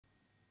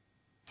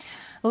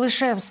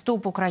Лише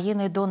вступ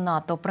України до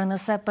НАТО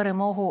принесе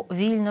перемогу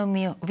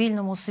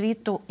вільному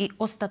світу і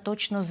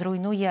остаточно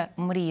зруйнує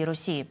мрії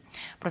Росії.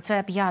 Про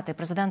це п'ятий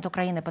президент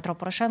України Петро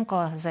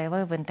Порошенко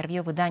заявив в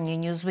інтерв'ю виданню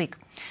NEWSWEEK.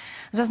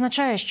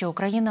 Зазначає, що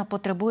Україна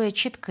потребує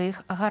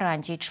чітких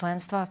гарантій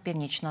членства в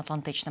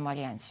Північно-Атлантичному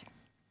альянсі.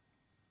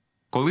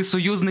 Коли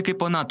союзники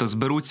по НАТО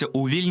зберуться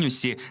у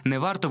Вільнюсі, не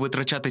варто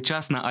витрачати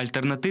час на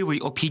альтернативи й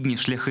обхідні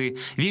шляхи.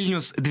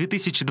 Вільнюс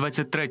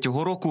 2023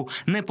 року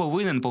не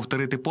повинен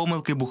повторити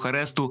помилки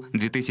Бухаресту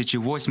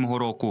 2008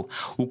 року.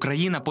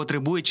 Україна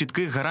потребує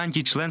чітких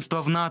гарантій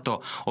членства в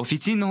НАТО,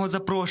 офіційного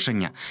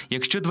запрошення.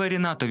 Якщо двері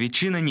НАТО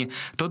відчинені,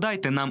 то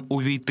дайте нам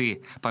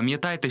увійти.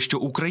 Пам'ятайте, що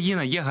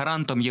Україна є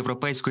гарантом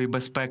європейської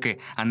безпеки,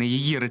 а не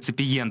її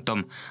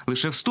реципієнтом.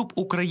 Лише вступ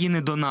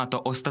України до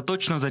НАТО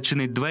остаточно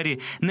зачинить двері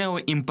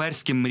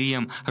неоімперським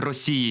мріям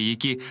Росії,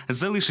 які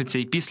залишаться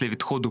і після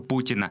відходу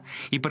Путіна,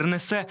 і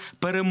принесе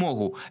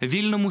перемогу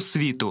вільному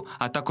світу,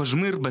 а також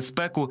мир,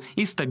 безпеку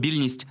і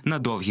стабільність на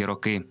довгі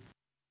роки.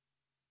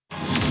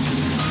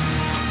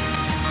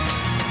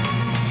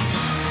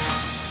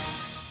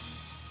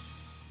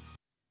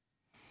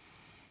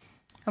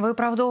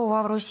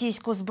 Виправдовував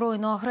російську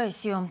збройну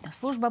агресію.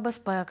 Служба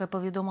безпеки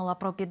повідомила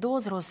про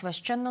підозру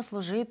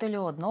священнослужителю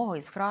одного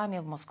із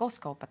храмів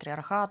Московського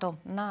патріархату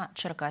на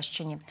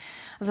Черкащині.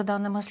 За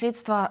даними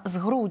слідства, з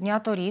грудня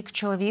торік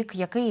чоловік,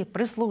 який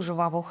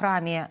прислужував у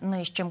храмі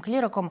нижчим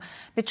кліриком,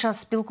 під час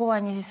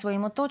спілкування зі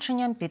своїм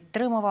оточенням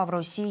підтримував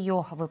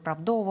Росію,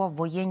 виправдовував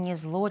воєнні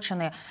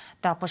злочини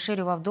та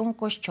поширював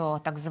думку,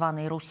 що так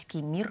званий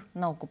 «руський мір»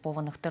 на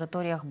окупованих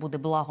територіях буде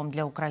благом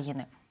для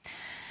України.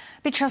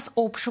 Під час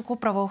обшуку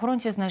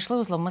правоохоронці знайшли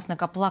у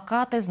зловмисника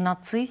плакати з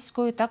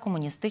нацистською та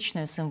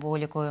комуністичною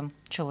символікою.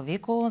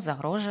 Чоловіку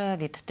загрожує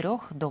від 3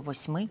 до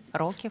 8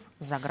 років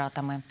за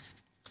ґратами.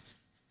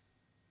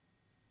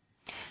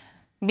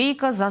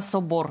 Бійка за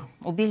собор.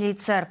 У Білій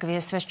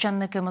церкві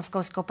священники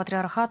Московського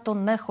патріархату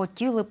не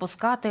хотіли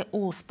пускати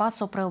у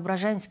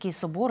Спасо-Преображенський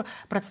собор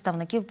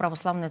представників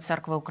Православної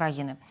церкви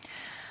України.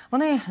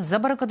 Вони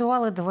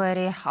забарикадували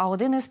двері, а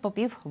один із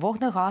попів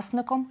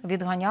вогнегасником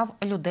відганяв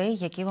людей,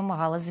 які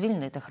вимагали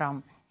звільнити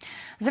храм.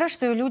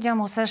 Зрештою,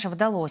 людям усе ж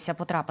вдалося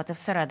потрапити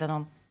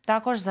всередину.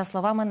 Також, за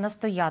словами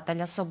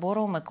настоятеля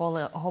собору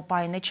Миколи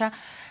Гопайнича,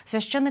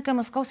 священники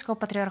Московського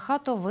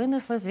патріархату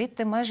винесли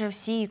звідти майже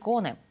всі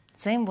ікони.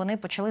 Цим вони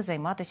почали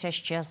займатися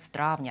ще з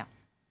травня.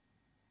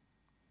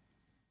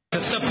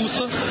 Все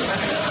пусто,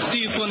 всі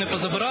ікони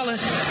позабирали,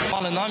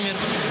 мали намір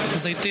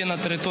зайти на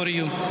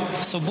територію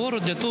собору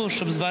для того,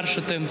 щоб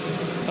звершити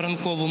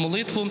ранкову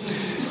молитву,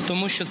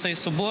 тому що цей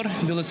собор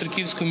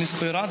Білоцерківською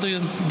міською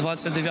радою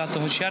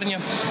 29 червня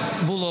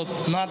було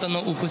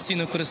надано у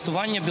постійне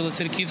користування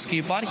Білоцерківській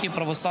єпархії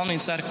Православної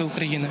церкви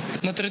України.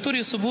 На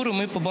території собору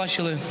ми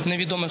побачили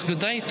невідомих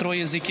людей,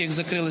 3 з яких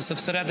закрилися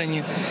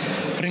всередині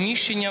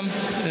приміщення.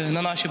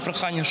 На наші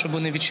прохання, щоб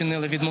вони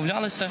відчинили,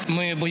 відмовлялися.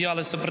 Ми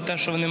боялися про те,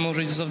 що вони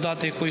можуть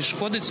завдати якоїсь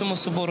шкоди цьому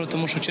собору,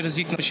 тому що через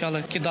вікна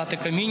почали кидати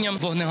камінням,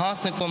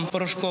 вогнегасником,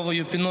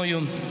 порошковою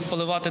піною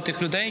поливати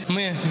тих людей.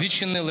 Ми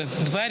відчинили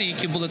двері,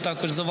 які були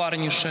також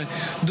заварені ще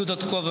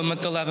додатковим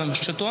металевим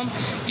щитом,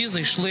 і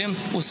зайшли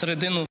у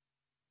середину.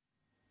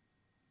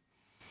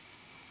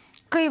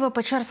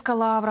 Києво-Печерська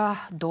лавра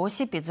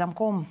досі під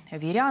замком.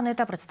 Віряни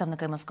та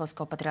представники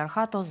Московського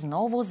патріархату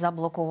знову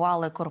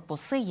заблокували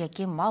корпуси,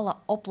 які мала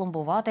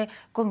опломбувати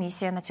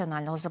комісія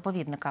національного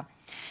заповідника.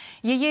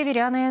 Її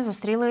віряни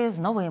зустріли з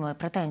новими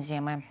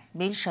претензіями.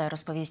 Більше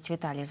розповість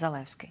Віталій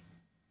Залевський.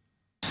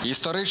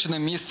 Історичне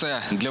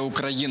місце для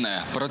України.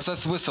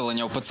 Процес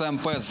виселення УПЦ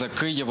МП з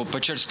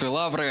Києво-Печерської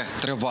лаври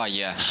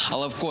триває.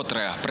 Але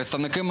вкотре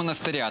представники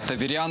монастиря та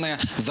віряни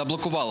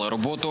заблокували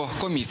роботу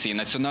комісії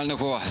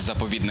національного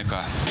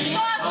заповідника.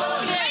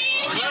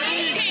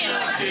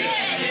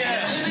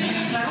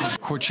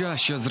 Хоча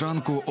ще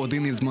зранку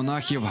один із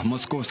монахів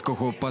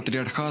Московського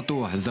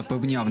патріархату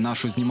запевняв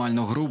нашу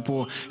знімальну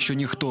групу, що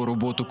ніхто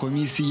роботу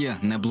комісії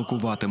не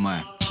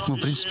блокуватиме. Мы,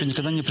 в принципе,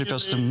 никогда не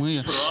препятствуем.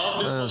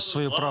 Мы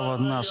свое право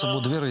на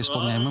свободу веры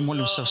исполняем. Мы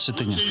молимся в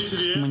святыне.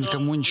 Мы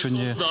никому ничего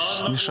не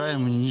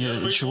мешаем,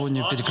 ничего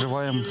не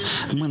перекрываем.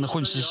 Мы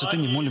находимся в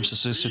святыне, молимся в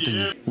своей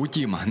святыне.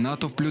 Утім,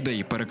 натовп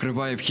людей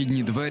перекриває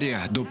вхідні двері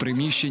до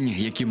приміщень,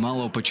 які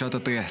мала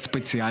опечатати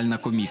спеціальна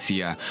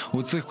комісія.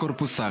 У цих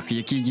корпусах,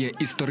 які є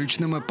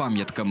історичними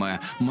пам'ятками,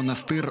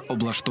 монастир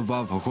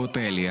облаштував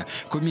готелі.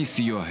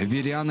 Комісію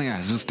віряни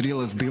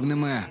зустріли з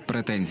дивними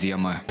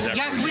претензіями.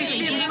 Як ви з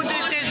цим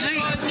будете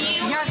жити?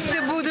 Як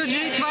це будуть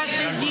жити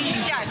ваші діти?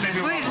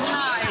 Ви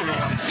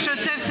знаєте, що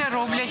це все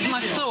роблять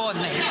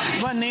масони.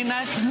 Вони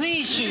нас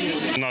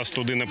знищують. Нас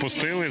туди не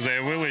пустили,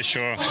 заявили,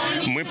 що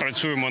ми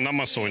працюємо на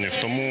масонів.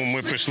 Тому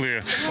ми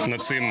пішли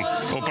над цим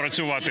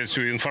опрацювати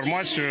цю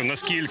інформацію,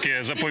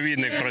 наскільки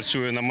заповідник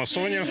працює на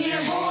масонів,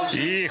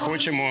 і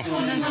хочемо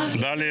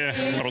далі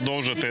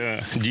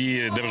продовжити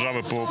дії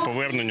держави по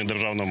поверненню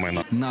державного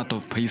майна.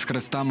 Натовп із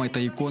хрестами та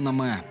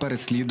іконами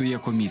переслідує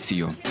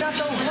комісію.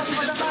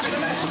 Господа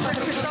нашого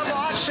Ісуса Христа,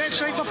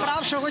 отшедшого по праву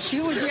восставшого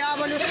силу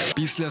дьяволю.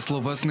 Після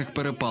словесних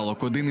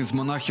перепалок один із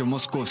монахів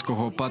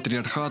Московського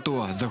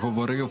патріархату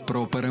заговорив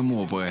про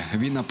перемови.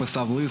 Він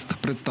написав лист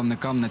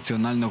представникам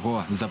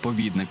національного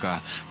заповідника.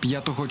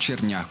 5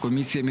 червня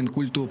комісія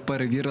Мінкульту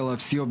перевірила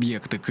всі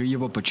об'єкти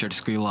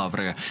Києво-Печерської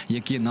лаври,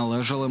 які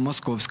належали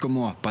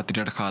Московському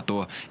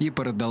патріархату, і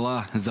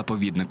передала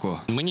заповіднику.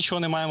 Ми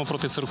нічого не маємо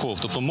проти церков,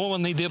 тобто мова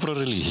не йде про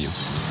релігію.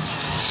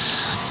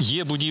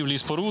 Є будівлі і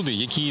споруди,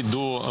 які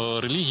до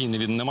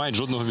релігії не мають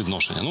жодного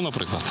відношення. Ну,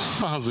 наприклад,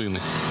 магазини,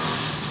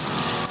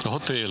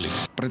 готелі.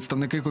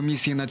 Представники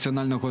комісії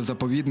національного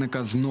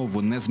заповідника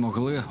знову не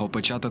змогли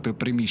опечатати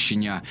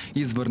приміщення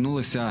і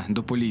звернулися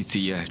до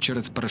поліції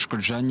через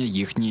перешкоджання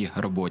їхній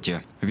роботі.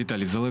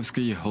 Віталій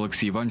Залевський,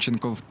 Олексій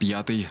Іванченков,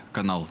 «П'ятий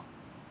канал».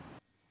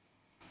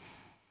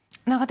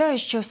 Нагадаю,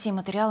 що всі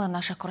матеріали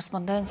наших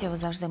кореспондентів ви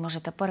завжди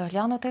можете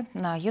переглянути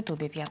на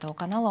Ютубі 5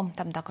 каналу.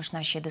 Там також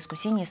наші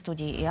дискусійні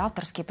студії і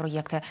авторські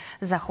проєкти.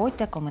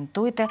 Заходьте,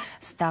 коментуйте,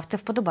 ставте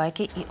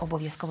вподобайки і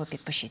обов'язково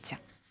підпишіться.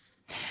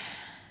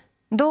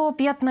 До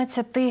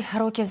 15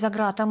 років за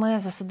ґратами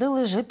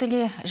засудили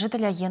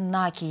жителя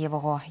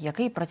Єнакієвого,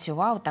 який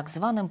працював так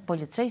званим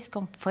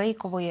поліцейськом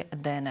фейкової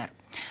ДНР.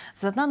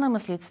 За даними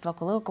слідства,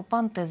 коли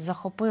окупанти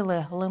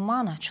захопили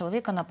Лиман,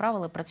 чоловіка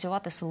направили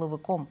працювати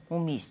силовиком у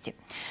місті.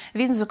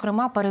 Він,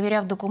 зокрема,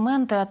 перевіряв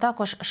документи, а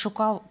також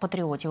шукав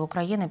патріотів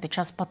України під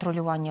час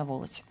патрулювання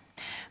вулиць.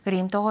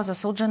 Крім того,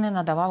 засуджений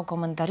надавав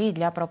коментарі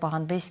для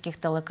пропагандистських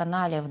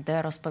телеканалів,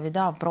 де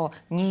розповідав про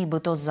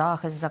нібито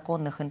захист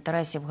законних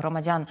інтересів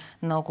громадян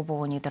на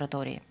окупованій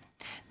території.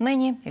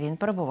 Нині він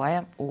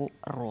перебуває у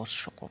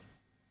розшуку.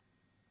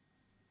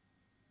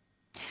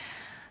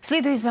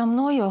 Слідуй за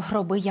мною,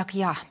 роби як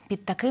я.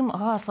 Під таким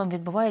гаслом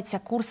відбувається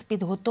курс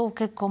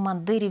підготовки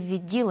командирів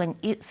відділень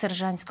і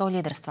сержантського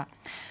лідерства.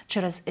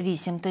 Через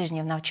 8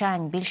 тижнів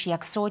навчань більш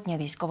як сотня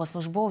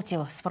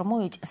військовослужбовців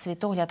сформують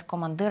світогляд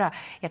командира,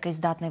 який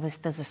здатний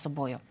вести за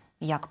собою.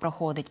 Як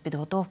проходить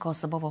підготовка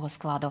особового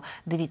складу?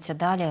 Дивіться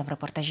далі в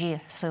репортажі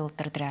Сил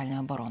територіальної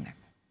оборони.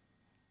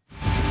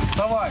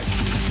 Давай!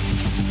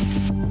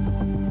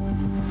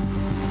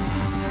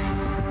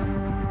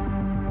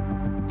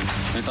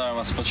 Вітаю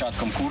вас з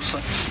початком курсу.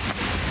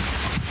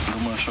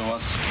 Думаю, що у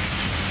вас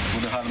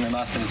буде гарний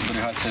настрій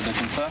зберігатися до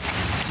кінця.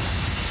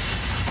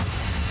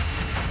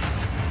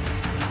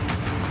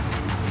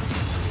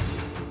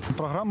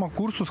 Програма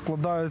курсу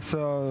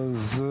складається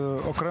з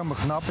окремих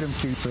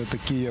напрямків. Це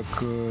такі,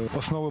 як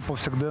основи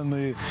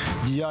повсякденної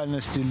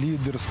діяльності,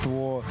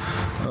 лідерство,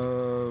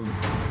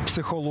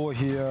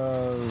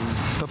 психологія,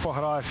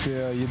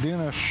 топографія.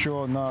 Єдине,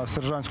 що на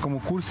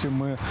сержантському курсі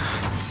ми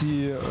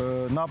ці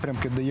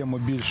напрямки даємо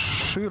більш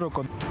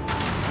широко.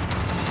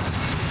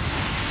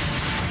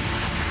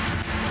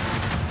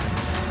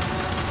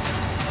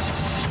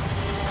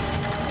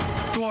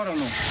 В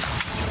сторону.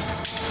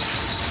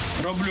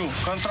 Роблю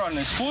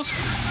контрольний спуск,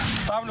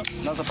 ставлю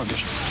на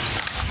запобіжник.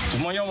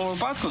 В моєму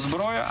випадку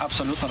зброя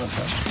абсолютно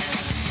розтяжна.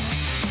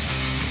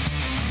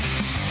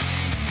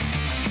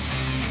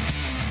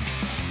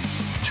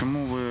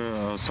 Чому ви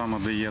саме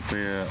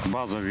даєте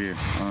базові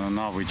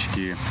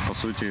навички? По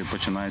суті,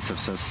 починається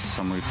все з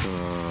самих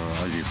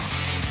азів.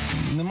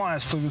 Немає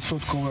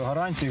 100%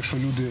 гарантії, якщо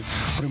люди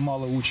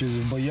приймали участь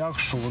в боях,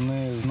 що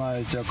вони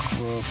знають, як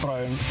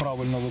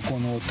правильно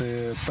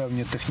виконувати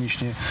певні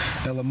технічні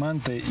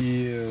елементи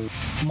і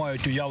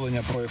мають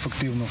уявлення про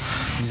ефективну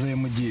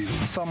взаємодію.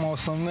 Саме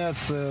основне –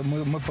 це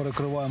ми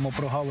перекриваємо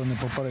прогалини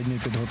попередньої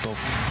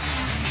підготовки.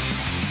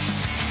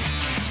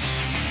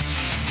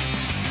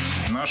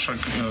 Наша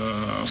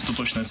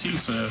остаточна ціль –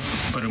 це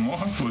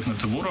перемога,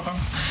 вигнати ворога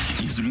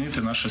і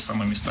звільнити наші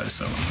саме міста і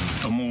села.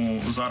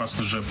 Тому зараз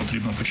вже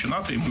потрібно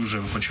починати, і ми вже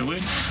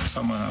почали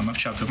саме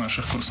навчати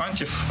наших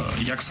курсантів,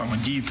 як саме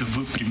діяти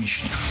в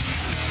приміщеннях.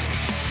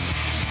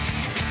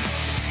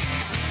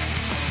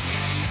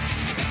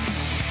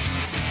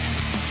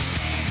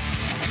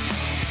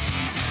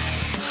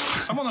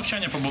 Само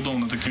навчання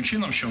побудовано таким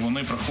чином, що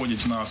вони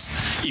проходять у нас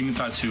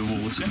імітацію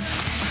вулиці.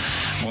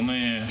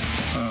 Вони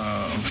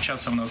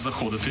вчаться в нас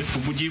заходити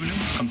в будівлі,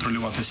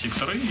 контролювати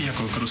сектори, як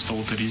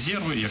використовувати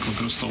резерви, як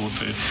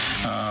використовувати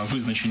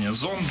визначення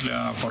зон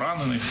для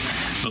поранених.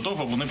 До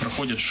того вони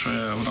проходять ще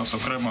у нас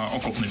окремо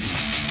окопний бій.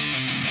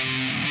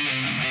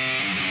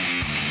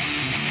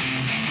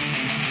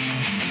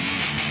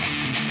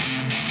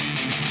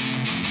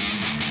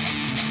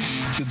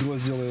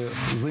 Підрозділи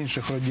з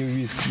інших родів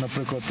військ,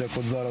 наприклад, як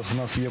от зараз у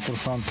нас є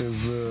курсанти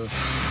з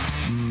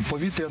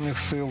повітряних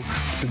сил,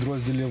 з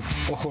підрозділів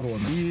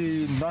охорони.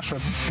 І наша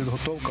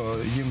підготовка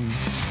їм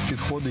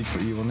підходить,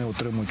 і вони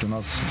отримують у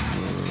нас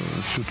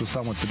всю ту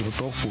саму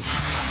підготовку,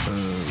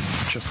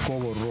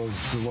 частково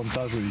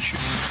розвантажуючи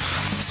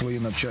свої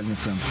навчальні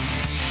центри.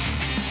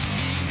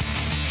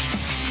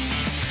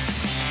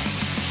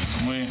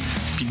 Ми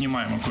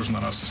піднімаємо кожен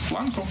раз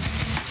планку,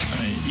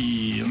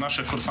 і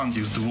наших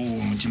курсантів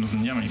здивовуємо тими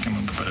знаннями, які ми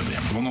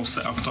передаємо. Воно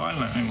все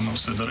актуальне, воно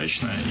все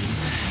доречне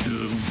і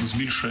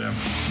збільшує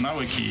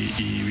навики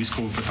і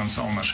військовий потенціал наших